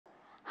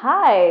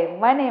Hi,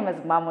 my name is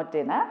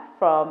Mamutina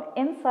from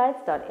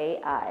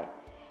Insyts.ai.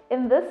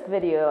 In this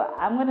video,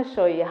 I'm going to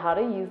show you how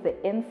to use the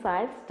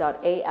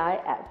Insyts.ai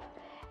app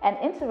and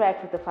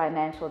interact with the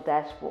financial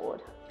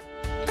dashboard.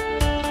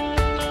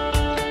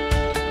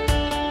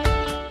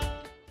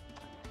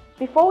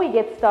 Before we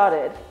get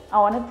started, I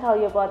want to tell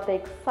you about the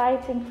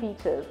exciting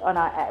features on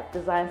our app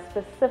designed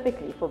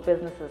specifically for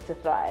businesses to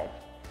thrive.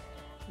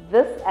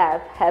 This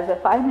app has a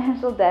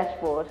financial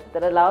dashboard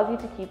that allows you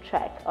to keep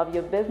track of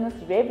your business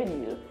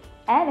revenue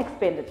and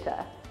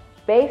expenditure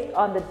based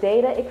on the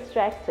data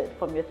extracted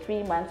from your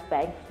 3-month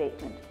bank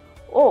statement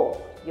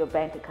or your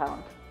bank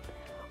account,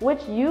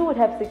 which you would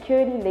have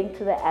securely linked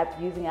to the app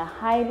using a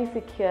highly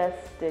secure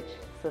Stitch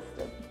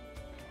system.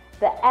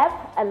 The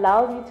app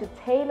allows you to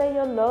tailor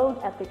your loan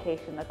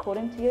application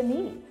according to your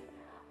needs,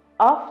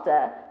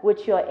 after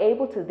which you are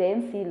able to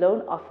then see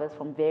loan offers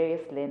from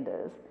various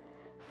lenders.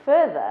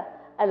 Further,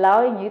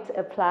 allowing you to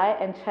apply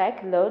and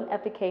track loan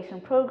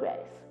application progress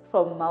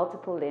from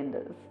multiple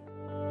lenders.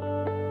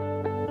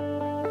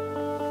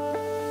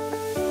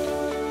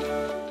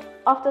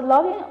 After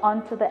logging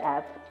onto the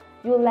app,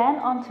 you'll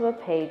land onto a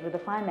page with a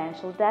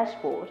financial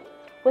dashboard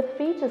with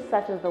features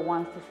such as the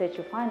ones to set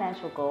your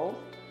financial goals,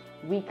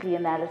 weekly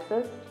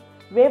analysis,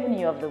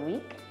 revenue of the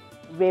week,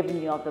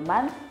 revenue of the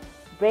month,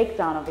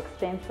 breakdown of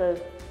expenses,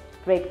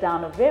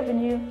 breakdown of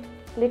revenue,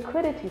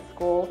 liquidity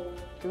score,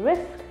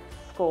 risk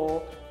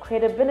score,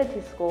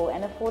 credibility score,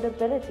 and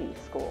affordability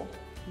score.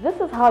 This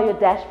is how your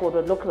dashboard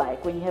would look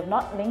like when you have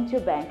not linked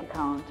your bank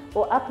account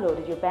or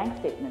uploaded your bank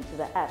statement to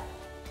the app.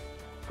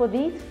 For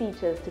these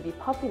features to be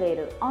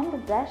populated on the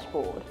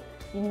dashboard,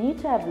 you need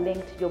to have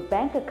linked your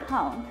bank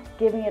account,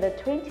 giving it a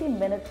 20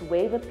 minutes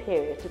waiver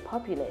period to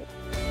populate.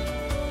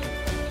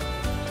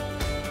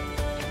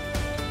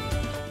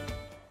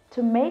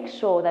 To make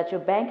sure that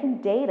your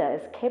banking data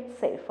is kept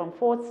safe from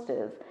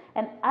fraudsters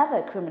and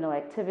other criminal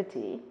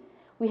activity,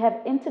 we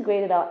have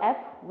integrated our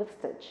app with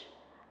Stitch,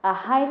 a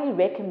highly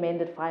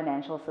recommended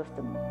financial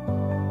system.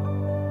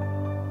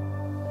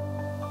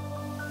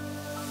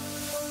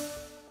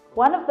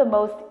 One of the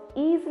most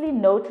easily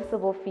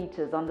noticeable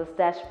features on this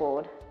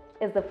dashboard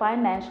is the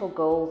Financial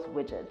Goals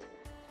widget.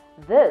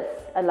 This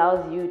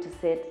allows you to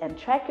set and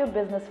track your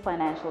business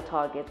financial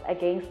targets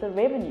against the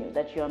revenue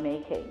that you are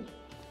making.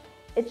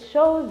 It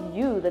shows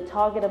you the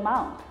target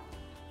amount,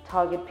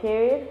 target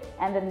period,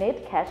 and the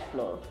net cash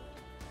flow.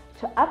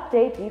 To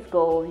update these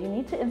goals, you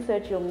need to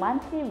insert your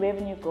monthly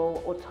revenue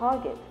goal or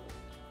target,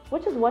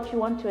 which is what you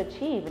want to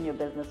achieve in your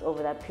business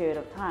over that period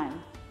of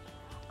time.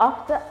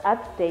 After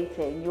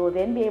updating, you will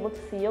then be able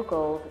to see your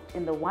goals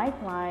in the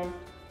white line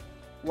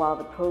while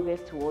the progress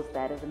towards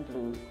that is in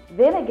blue.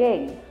 Then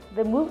again,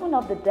 the movement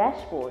of the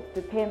dashboard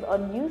depends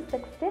on you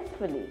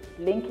successfully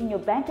linking your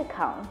bank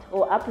account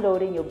or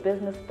uploading your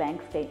business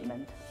bank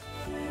statement.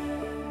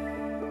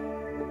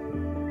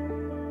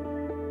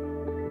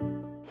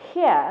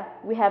 Here,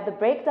 we have the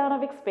breakdown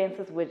of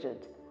expenses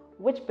widget,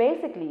 which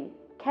basically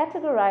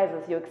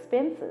categorizes your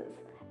expenses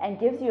and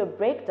gives you a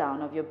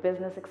breakdown of your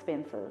business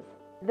expenses.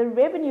 The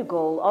revenue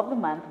goal of the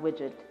month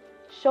widget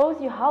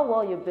shows you how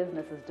well your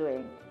business is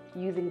doing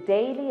using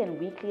daily and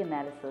weekly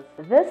analysis.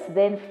 This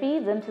then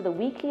feeds into the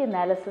weekly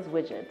analysis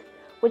widget,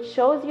 which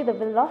shows you the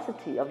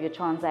velocity of your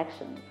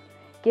transactions,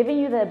 giving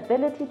you the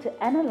ability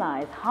to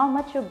analyze how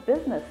much your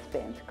business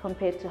spent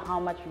compared to how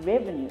much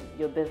revenue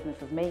your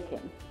business is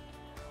making.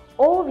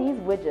 All these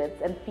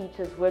widgets and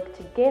features work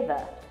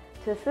together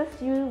to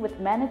assist you with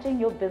managing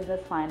your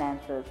business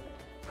finances,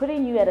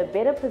 putting you at a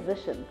better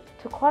position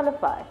to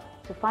qualify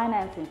to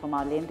financing from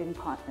our lending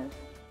partners.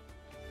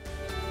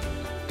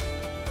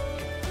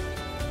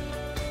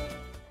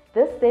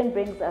 This then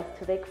brings us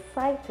to the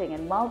exciting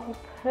and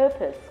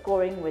multi-purpose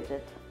scoring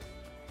widget.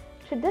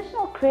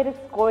 Traditional credit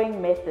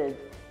scoring methods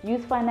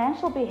use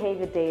financial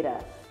behavior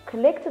data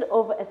collected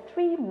over a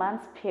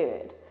 3-month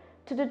period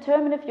to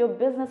determine if your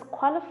business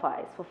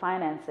qualifies for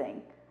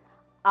financing.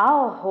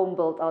 Our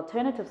home-built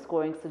alternative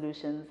scoring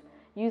solutions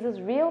uses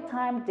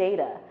real-time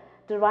data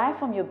derived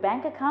from your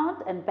bank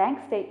account and bank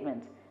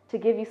statement to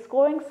give you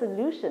scoring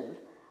solutions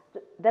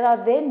that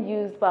are then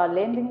used by our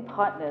lending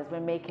partners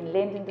when making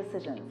lending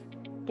decisions,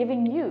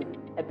 giving you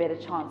a better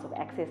chance of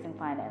accessing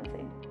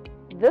financing.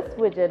 This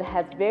widget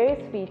has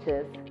various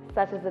features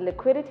such as the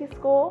liquidity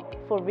score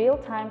for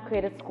real-time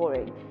credit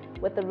scoring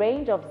with a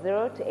range of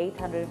 0 to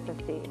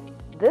 850.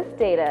 This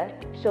data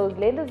shows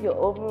lenders your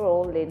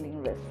overall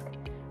lending risk.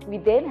 We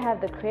then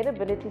have the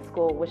credibility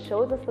score, which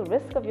shows us the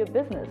risk of your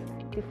business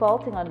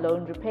defaulting on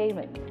loan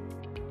repayment,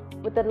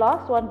 with the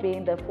last one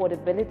being the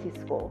affordability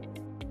score,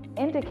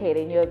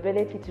 indicating your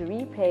ability to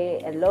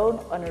repay a loan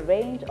on a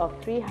range of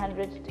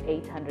 300 to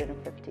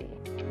 850.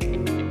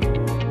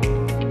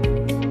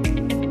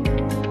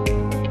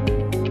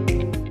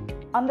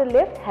 On the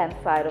left-hand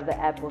side of the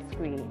Apple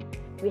screen,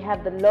 we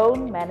have the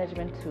loan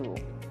management tool.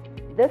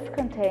 This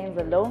contains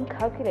a loan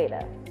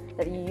calculator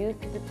that you use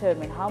to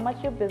determine how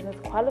much your business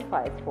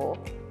qualifies for,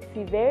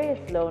 see various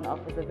loan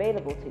offers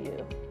available to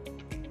you.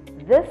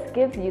 This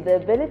gives you the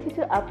ability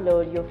to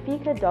upload your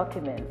FICA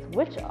documents,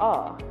 which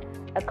are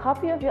a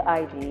copy of your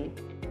ID,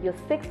 your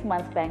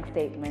 6-month bank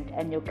statement,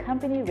 and your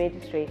company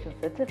registration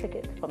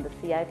certificate from the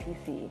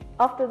CIPC.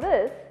 After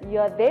this, you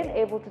are then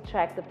able to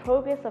track the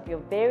progress of your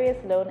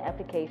various loan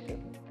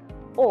applications,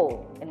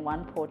 all in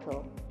one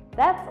portal.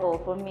 That's all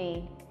for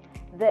me.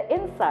 The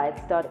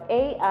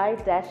Insyts.ai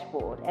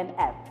dashboard and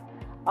app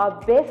are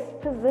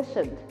best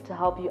positioned to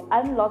help you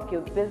unlock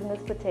your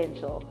business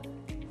potential,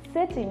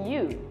 setting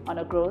you on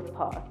a growth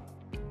path.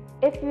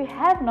 If you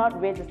have not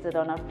registered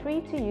on our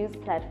free-to-use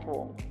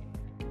platform,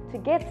 to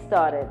get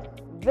started,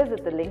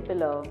 visit the link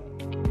below.